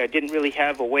up in the air. I didn't really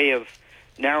have a way of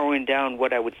narrowing down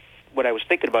what I was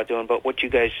thinking about doing, but what you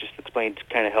guys just explained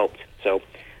kind of helped. So,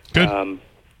 good.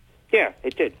 Yeah,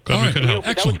 it did. All right,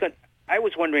 excellent. I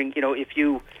was wondering, if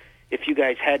you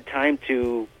guys had time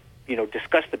to,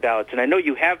 discuss the ballots, and I know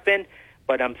you have been,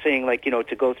 but I'm saying,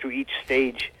 to go through each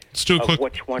stage. Let's do a quick.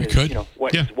 Which one is,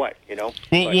 what is what, We'll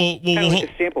like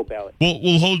a sample ballot.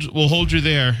 We'll hold you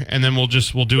there, and then we'll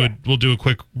do a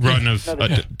quick run of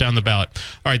down the ballot.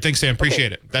 All right, thanks, Sam.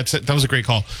 Appreciate it. That's it. That was a great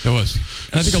call. It was.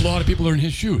 And I think a lot of people are in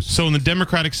his shoes. So on the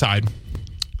Democratic side,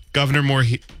 governor,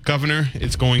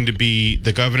 it's going to be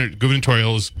the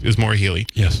gubernatorial is Maura Healey.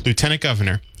 Yes. Lieutenant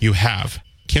governor, you have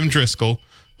Kim Driscoll,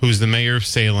 who's the mayor of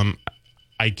Salem.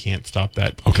 I can't stop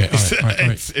that. Okay, all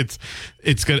right.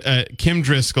 It's good. Kim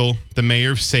Driscoll, the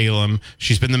mayor of Salem.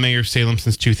 She's been the mayor of Salem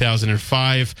since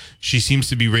 2005. She seems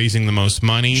to be raising the most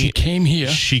money. She came here.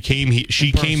 She came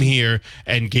here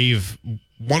and gave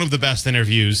one of the best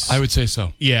interviews. I would say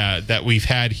so. Yeah, that we've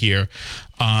had here,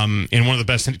 and one of the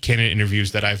best candidate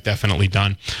interviews that I've definitely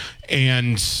done,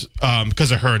 and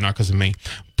because of her, not because of me.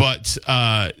 But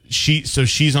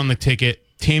she's on the ticket.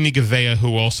 Tammy Gavea,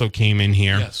 who also came in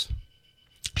here. Yes.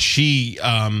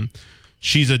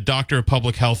 She's a doctor of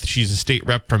public health. She's a state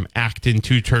rep from Acton,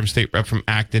 2-term state rep from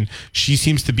Acton. She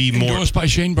seems to be more endorsed by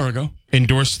Shane Burgo.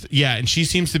 Endorsed, yeah, and she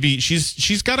seems to be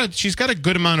she's got a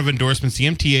good amount of endorsements. The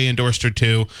MTA endorsed her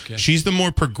too. Okay. She's the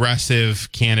more progressive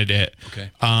candidate.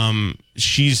 Okay.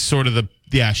 She's sort of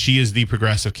she is the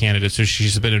progressive candidate, so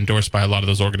she's been endorsed by a lot of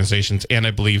those organizations, and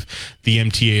I believe the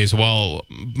MTA as well,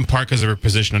 in part because of her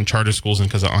position on charter schools and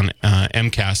because on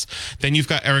MCAS. Then you've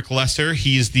got Eric Lesser.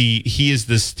 He is the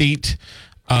state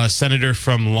senator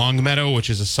from Longmeadow, which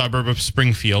is a suburb of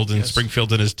Springfield, and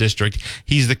Springfield in his district.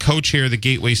 He's the co-chair of the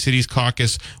Gateway Cities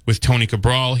Caucus with Tony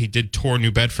Cabral. He did tour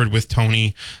New Bedford with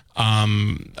Tony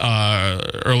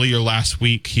earlier last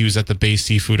week. He was at the Bay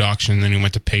Seafood Auction, and then he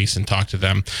went to Pace and talked to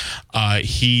them.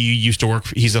 He used to work.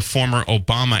 He's a former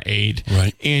Obama aide,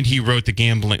 right? And he wrote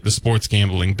the sports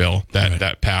gambling bill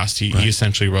that passed. He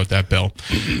essentially wrote that bill.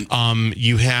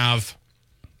 You have.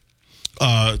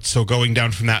 So going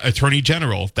down from that, Attorney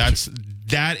General,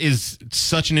 that is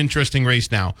such an interesting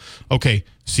race now. Okay,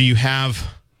 so you have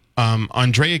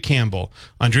Andrea Campbell.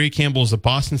 Andrea Campbell is a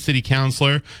Boston City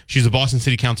Councilor. She's a Boston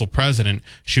City Council president.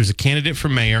 She was a candidate for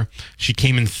mayor. She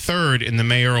came in third in the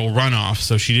mayoral runoff,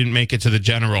 so she didn't make it to the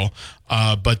general.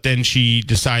 But then she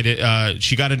decided,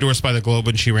 she got endorsed by the Globe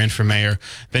and she ran for mayor.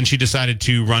 Then she decided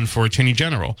to run for attorney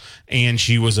general. And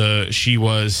she was a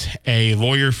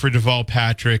lawyer for Deval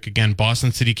Patrick, again,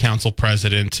 Boston City Council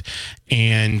president.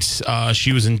 And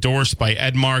she was endorsed by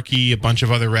Ed Markey, a bunch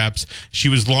of other reps. She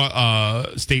was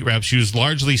state reps. She was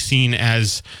largely seen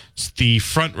as the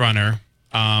front runner.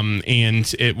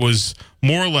 And it was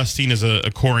more or less seen as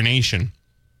a coronation.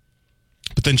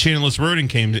 But then Shannon Liss-Roden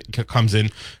comes in.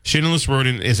 Shannon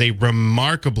Liss-Roden is a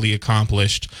remarkably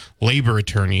accomplished labor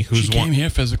attorney who's came here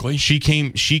physically. She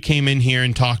came in here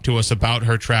and talked to us about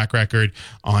her track record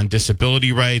on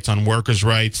disability rights, on workers'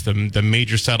 rights, the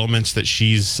major settlements that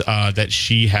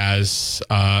she has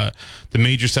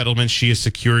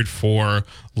secured for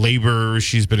labor.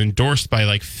 She's been endorsed by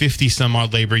like 50 some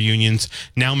odd labor unions.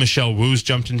 Now Michelle Wu's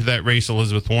jumped into that race.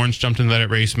 Elizabeth Warren's jumped into that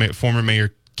race. Former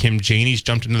Mayor Kim Janey's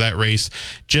jumped into that race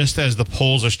just as the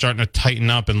polls are starting to tighten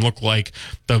up and look like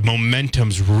the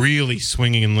momentum's really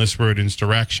swinging in Liss-Roden's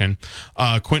direction.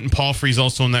 Quentin Palfrey's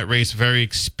also in that race, very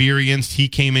experienced. He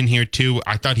came in here too.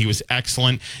 I thought he was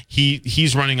excellent.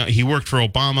 He's running. He worked for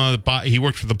Obama. He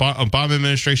worked for the Obama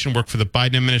administration, worked for the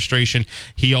Biden administration.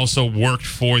 He also worked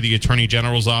for the Attorney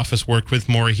General's office, worked with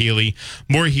Maura Healey.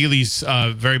 Maura Healey's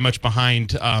very much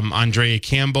behind Andrea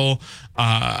Campbell.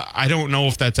 I don't know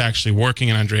if that's actually working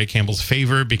in Andrea Campbell's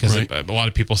favor because a lot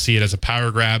of people see it as a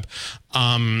power grab.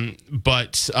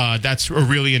 But that's a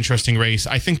really interesting race.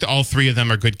 I think that all three of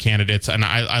them are good candidates, and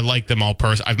I like them all.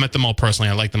 I've met them all personally.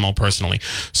 I like them all personally.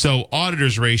 So,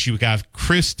 auditor's race, you have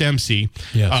Chris Dempsey,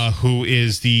 who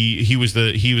is he was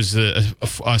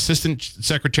the Assistant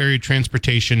Secretary of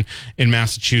Transportation in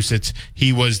Massachusetts.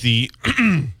 He was the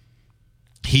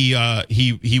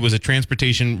he was a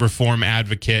transportation reform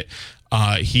advocate.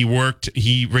 He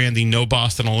ran the No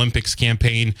Boston Olympics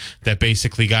campaign that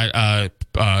basically got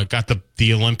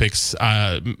the Olympics,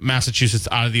 Massachusetts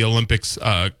out of the Olympics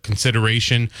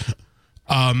consideration.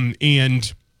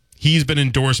 And he's been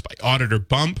endorsed by Auditor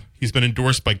Bump. He's been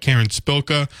endorsed by Karen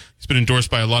Spilka. He's been endorsed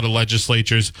by a lot of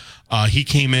legislatures. He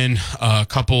came in a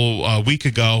couple week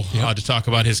ago to talk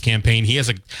about his campaign. He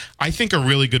has I think, a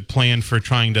really good plan for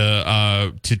trying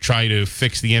to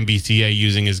fix the MBTA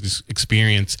using his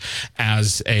experience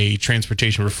as a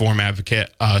transportation reform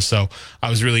advocate. So I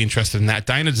was really interested in that.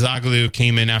 Dinah Zaglou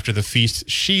came in after the feast.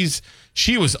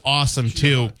 She was awesome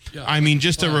too. I mean,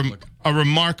 just a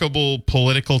remarkable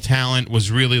political talent,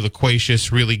 was really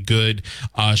loquacious, really good.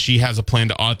 She has a plan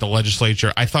to audit the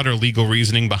legislature. I thought her legal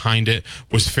reasoning behind it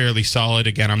was fairly solid.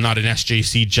 Again, I'm not an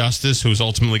SJC justice who's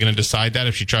ultimately going to decide that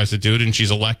if she tries to do it and she's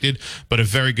elected, but a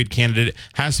very good candidate.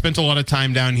 Has spent a lot of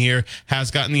time down here, has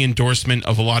gotten the endorsement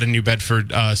of a lot of New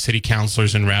Bedford city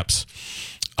councilors and reps.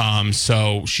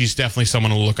 So she's definitely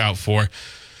someone to look out for.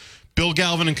 Bill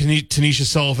Galvin and Tanisha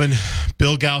Sullivan.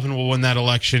 Bill Galvin will win that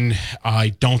election. I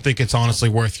don't think it's honestly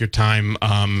worth your time.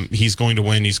 He's going to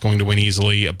win. He's going to win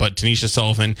easily. But Tanisha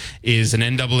Sullivan is an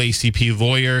NAACP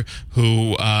lawyer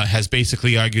who has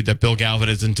basically argued that Bill Galvin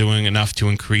isn't doing enough to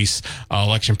increase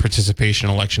election participation,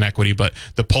 election equity. But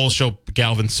the polls show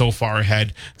Galvin so far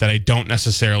ahead that I don't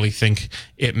necessarily think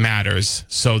it matters.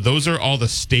 So those are all the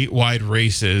statewide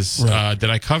races. Right. Did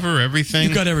I cover everything?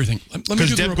 You got everything.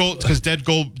 Because Deb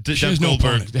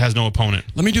Goldberg has no opponent.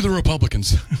 Let me do the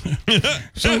Republicans.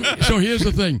 So here's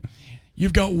the thing: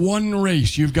 you've got one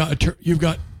race. You've got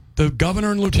the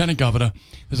governor and lieutenant governor.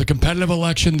 There's a competitive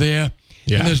election there,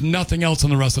 and there's nothing else on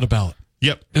the rest of the ballot.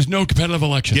 Yep. There's no competitive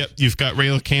election. Yep. You've got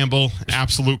Rayla Campbell,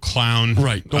 absolute clown.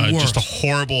 Right. The worst. Just a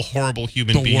horrible, horrible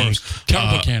human being. Worst.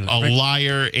 Terrible candidate.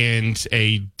 Liar and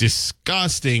a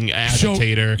disgusting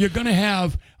agitator. So you're going to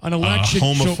have an election.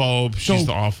 Homophobe. She's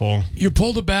awful. You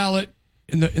pull the ballot.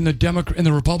 in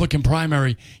the Republican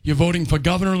primary, you're voting for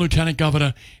governor, lieutenant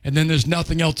governor, and then there's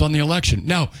nothing else on the election.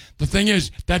 Now, the thing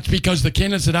is, that's because the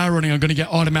candidates that are running are going to get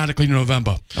automatically in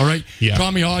November. All right? Yeah.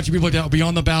 Tommy Hodge, people like that will be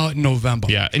on the ballot in November.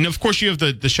 Yeah, and of course you have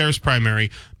the sheriff's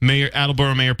primary,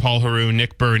 Attleboro Mayor Paul Haru,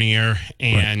 Nick Bernier,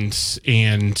 and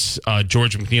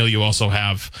George McNeil. You also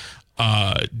have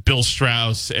Bill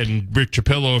Strauss and Rick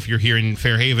Trapillo. If you're here in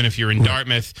Fairhaven, if you're in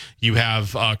Dartmouth, you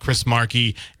have Chris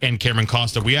Markey and Cameron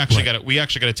Costa. We actually got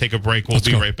to take a break. We'll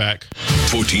be right back.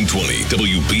 1420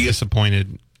 WB.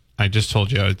 Disappointed. I just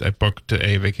told you I booked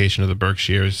a vacation to the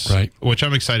Berkshires, right? Which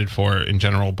I'm excited for in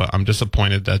general, but I'm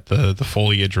disappointed that the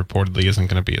foliage reportedly isn't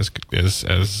going to be as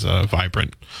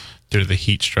vibrant due to the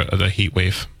heat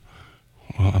wave.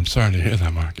 Well, I'm sorry to hear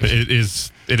that, Marcus.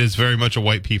 It is very much a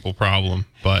white people problem,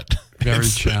 but very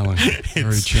challenging.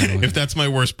 Very challenging. If that's my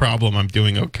worst problem, I'm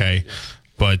doing okay.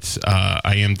 But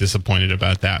I am disappointed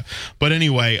about that. But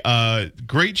anyway,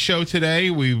 great show today.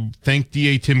 We thank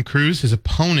DA Tim Cruz. His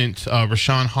opponent,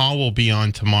 Rashawn Hall, will be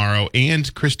on tomorrow,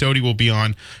 and Chris Doty will be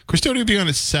on. Chris Doty will be on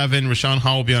at 7. Rashawn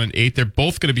Hall will be on at 8. They're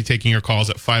both going to be taking your calls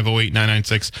at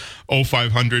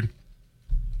 508-996-0500.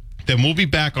 Then we'll be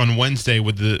back on Wednesday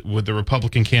with the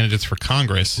Republican candidates for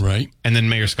Congress, right? And then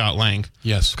Mayor Scott Lang.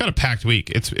 Yes, we've got a packed week.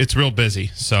 It's real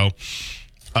busy. So,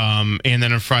 and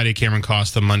then on Friday, Cameron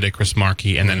Costa. Monday, Chris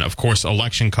Markey, and then of course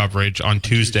election coverage on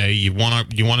Tuesday. You want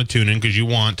to tune in because you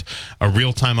want a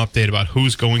real time update about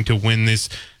who's going to win these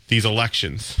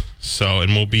elections. So,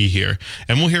 and we'll be here,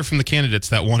 and we'll hear from the candidates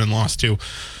that won and lost too.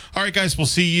 All right, guys, we'll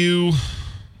see you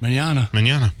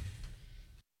mañana.